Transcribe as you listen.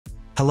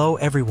Hello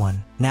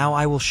everyone, now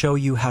I will show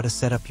you how to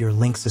set up your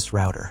LINKSYS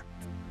router.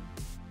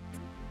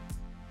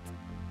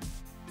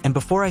 And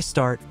before I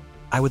start,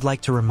 I would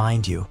like to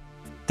remind you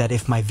that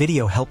if my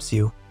video helps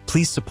you,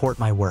 please support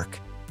my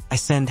work. I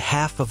send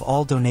half of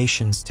all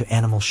donations to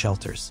animal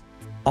shelters.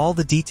 All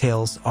the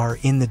details are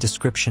in the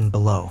description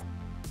below.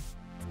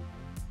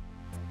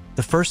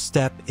 The first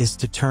step is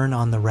to turn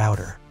on the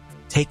router.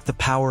 Take the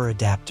power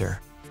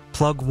adapter.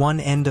 Plug one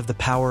end of the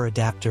power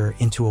adapter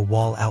into a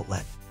wall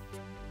outlet.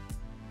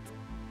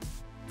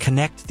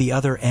 Connect the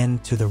other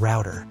end to the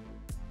router.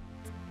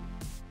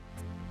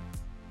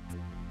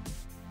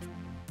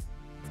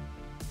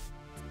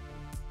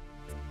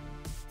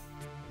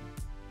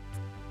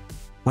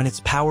 When it's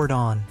powered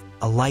on,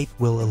 a light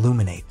will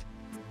illuminate.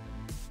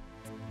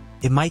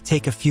 It might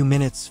take a few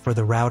minutes for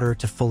the router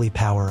to fully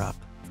power up.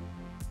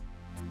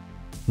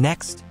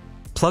 Next,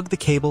 plug the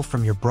cable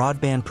from your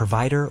broadband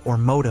provider or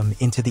modem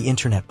into the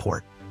Internet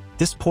port.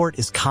 This port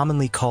is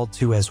commonly called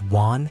to as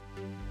WAN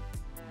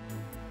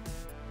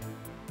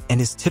and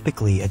is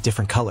typically a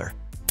different color.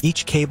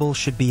 Each cable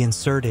should be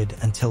inserted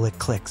until it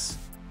clicks.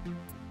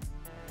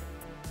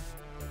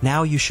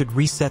 Now you should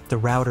reset the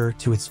router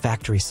to its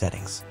factory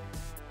settings.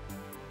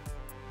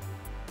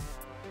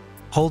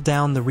 Hold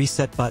down the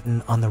reset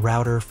button on the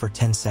router for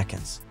 10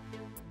 seconds.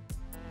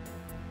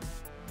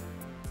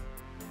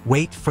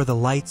 Wait for the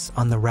lights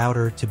on the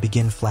router to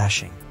begin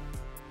flashing.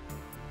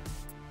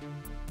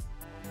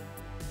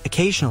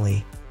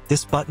 Occasionally,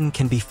 this button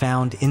can be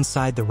found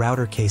inside the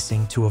router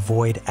casing to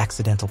avoid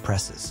accidental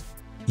presses.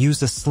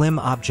 Use a slim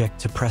object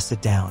to press it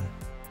down.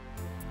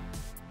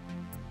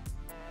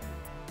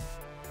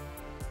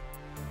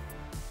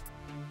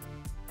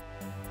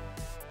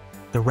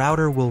 The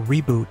router will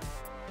reboot,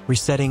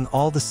 resetting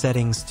all the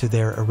settings to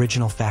their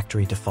original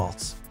factory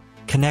defaults.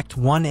 Connect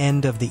one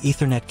end of the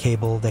Ethernet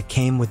cable that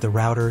came with the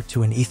router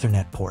to an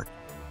Ethernet port.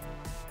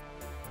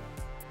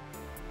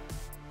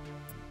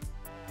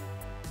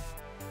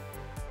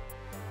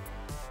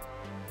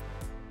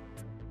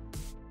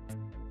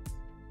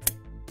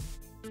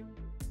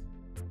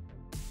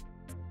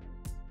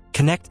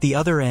 Connect the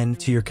other end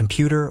to your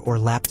computer or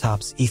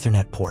laptop's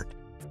Ethernet port.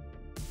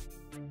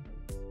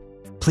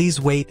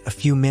 Please wait a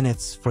few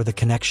minutes for the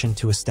connection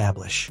to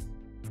establish.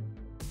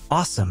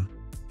 Awesome!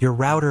 Your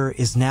router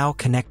is now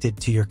connected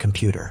to your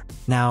computer.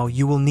 Now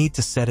you will need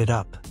to set it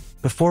up.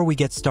 Before we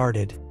get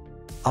started,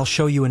 I'll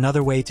show you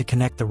another way to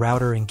connect the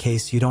router in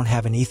case you don't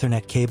have an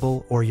Ethernet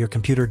cable or your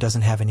computer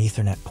doesn't have an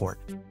Ethernet port.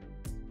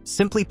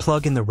 Simply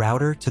plug in the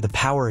router to the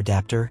power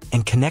adapter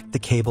and connect the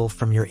cable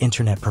from your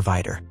internet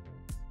provider.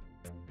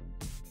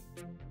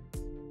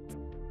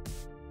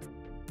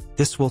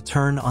 This will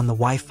turn on the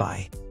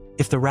Wi-Fi.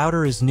 If the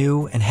router is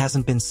new and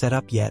hasn't been set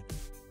up yet,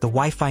 the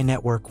Wi-Fi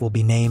network will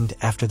be named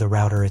after the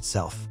router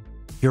itself.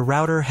 Your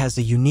router has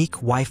a unique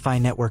Wi-Fi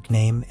network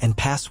name and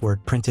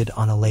password printed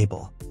on a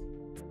label.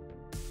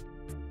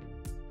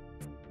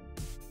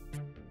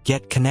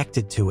 Get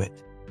connected to it.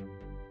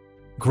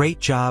 Great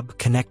job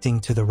connecting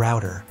to the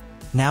router.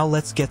 Now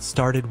let's get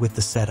started with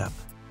the setup.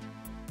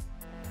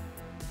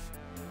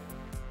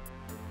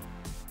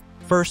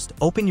 First,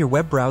 open your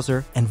web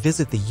browser and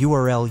visit the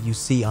URL you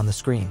see on the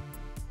screen.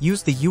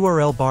 Use the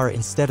URL bar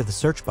instead of the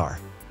search bar.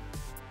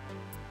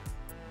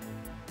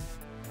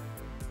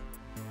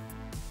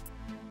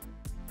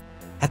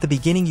 At the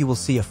beginning, you will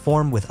see a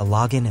form with a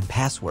login and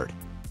password.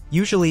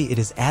 Usually, it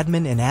is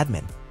admin and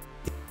admin.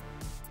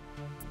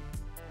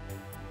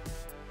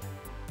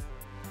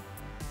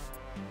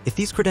 If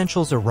these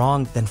credentials are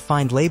wrong, then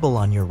find label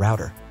on your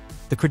router.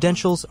 The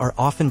credentials are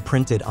often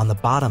printed on the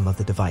bottom of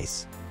the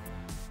device.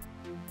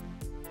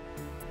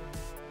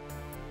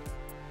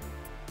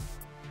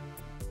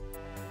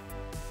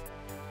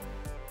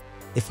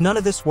 If none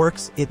of this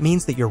works, it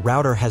means that your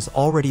router has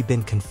already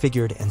been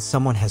configured and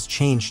someone has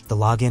changed the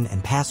login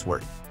and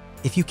password.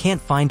 If you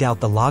can't find out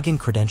the login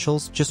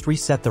credentials, just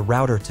reset the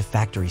router to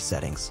factory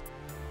settings.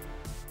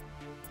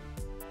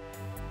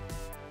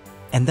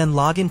 And then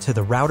log into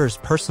the router's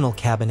personal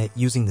cabinet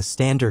using the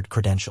standard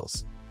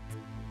credentials.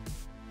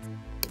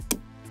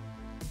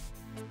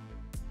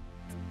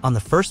 On the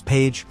first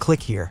page, click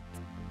here.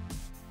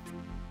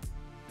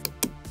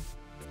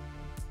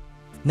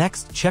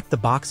 Next, check the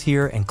box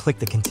here and click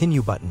the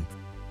Continue button.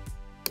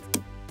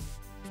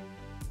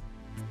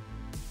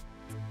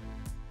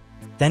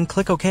 Then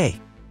click OK.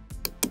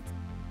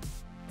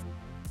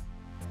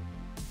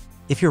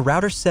 If your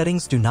router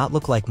settings do not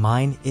look like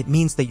mine, it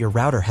means that your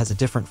router has a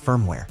different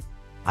firmware.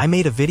 I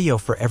made a video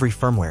for every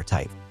firmware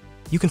type.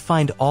 You can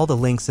find all the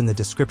links in the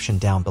description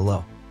down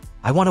below.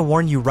 I want to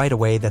warn you right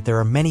away that there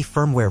are many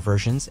firmware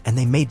versions and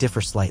they may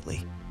differ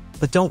slightly.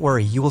 But don't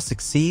worry, you will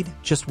succeed.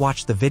 Just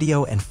watch the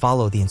video and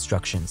follow the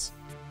instructions.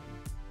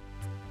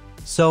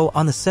 So,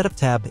 on the Setup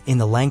tab in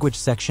the Language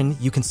section,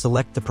 you can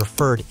select the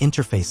preferred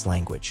interface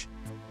language.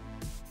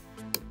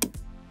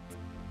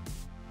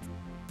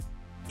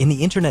 In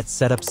the Internet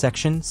Setup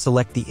section,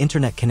 select the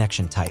Internet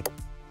connection type.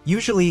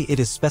 Usually, it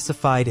is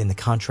specified in the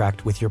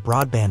contract with your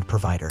broadband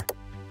provider.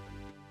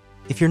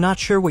 If you're not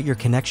sure what your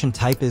connection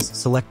type is,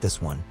 select this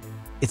one.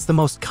 It's the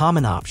most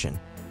common option.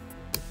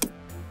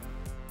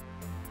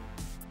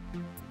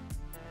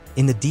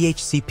 In the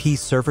DHCP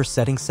server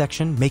settings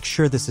section, make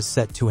sure this is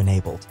set to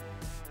enabled.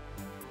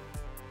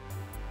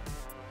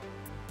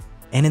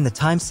 And in the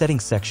time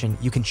settings section,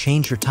 you can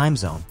change your time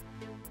zone.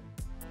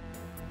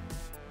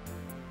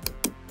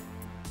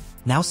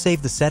 Now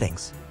save the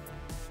settings.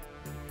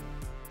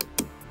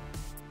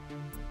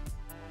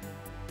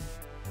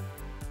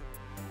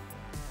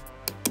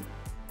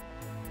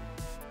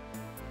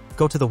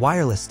 Go to the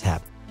Wireless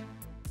tab.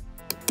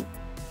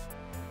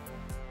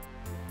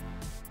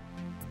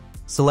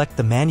 Select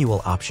the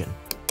Manual option.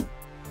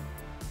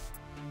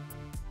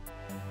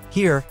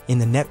 Here, in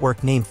the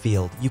Network Name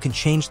field, you can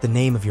change the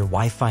name of your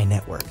Wi-Fi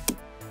network.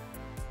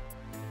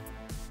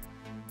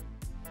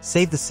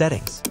 Save the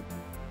settings.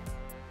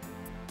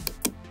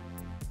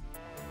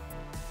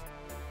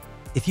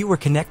 If you were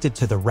connected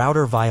to the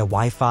router via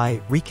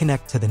Wi-Fi,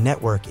 reconnect to the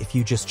network if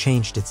you just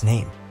changed its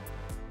name.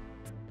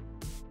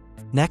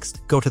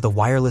 Next, go to the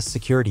Wireless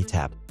Security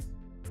tab.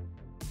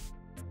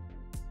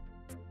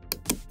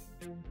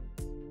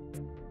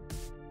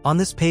 On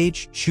this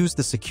page, choose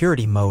the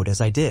security mode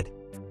as I did.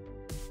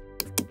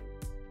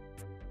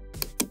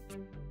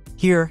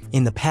 Here,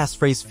 in the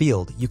passphrase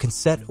field, you can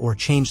set or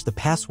change the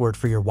password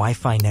for your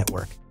Wi-Fi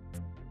network.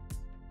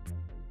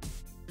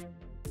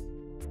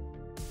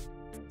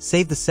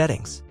 Save the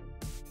settings.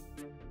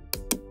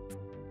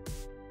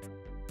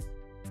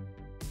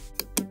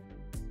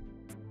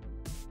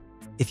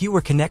 If you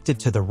were connected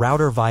to the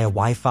router via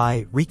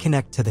Wi-Fi,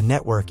 reconnect to the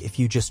network if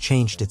you just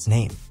changed its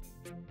name.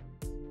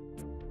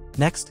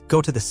 Next,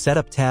 go to the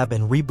Setup tab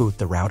and reboot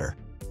the router.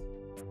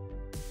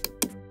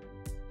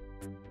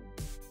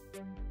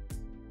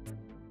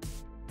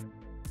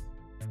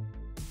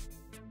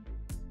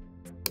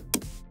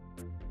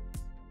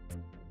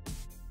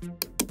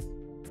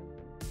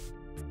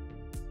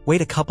 Wait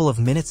a couple of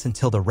minutes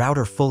until the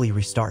router fully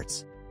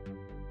restarts.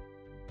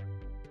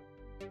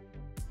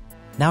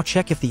 Now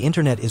check if the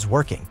internet is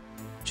working.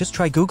 Just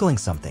try Googling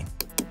something.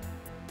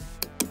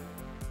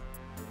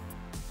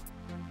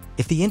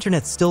 If the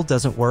internet still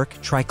doesn't work,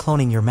 try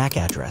cloning your MAC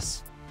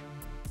address.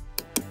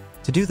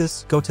 To do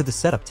this, go to the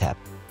Setup tab.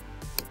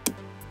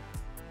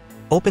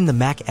 Open the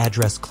MAC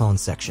address clone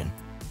section.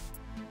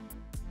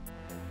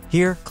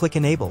 Here, click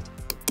Enabled.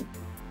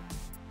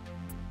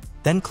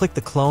 Then click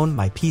the Clone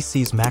My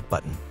PC's MAC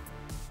button.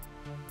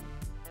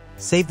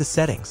 Save the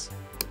settings.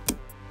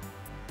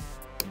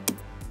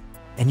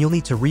 And you'll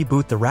need to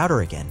reboot the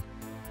router again.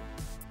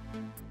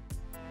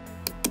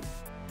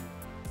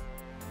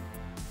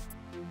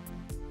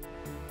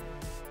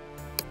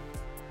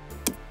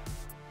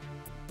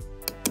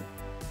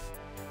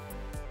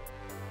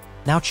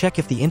 Now check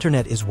if the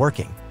internet is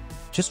working.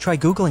 Just try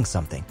Googling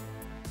something.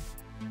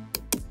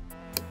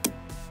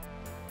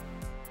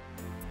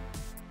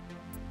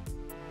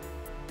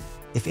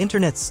 If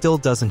internet still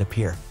doesn't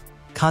appear,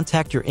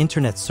 contact your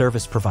internet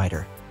service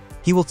provider.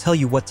 He will tell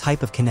you what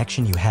type of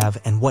connection you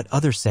have and what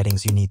other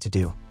settings you need to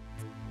do.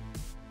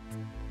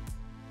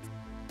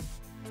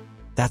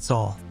 That's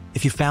all.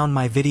 If you found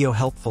my video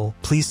helpful,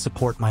 please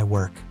support my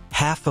work.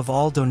 Half of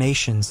all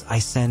donations I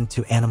send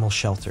to animal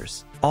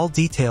shelters. All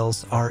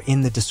details are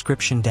in the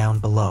description down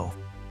below.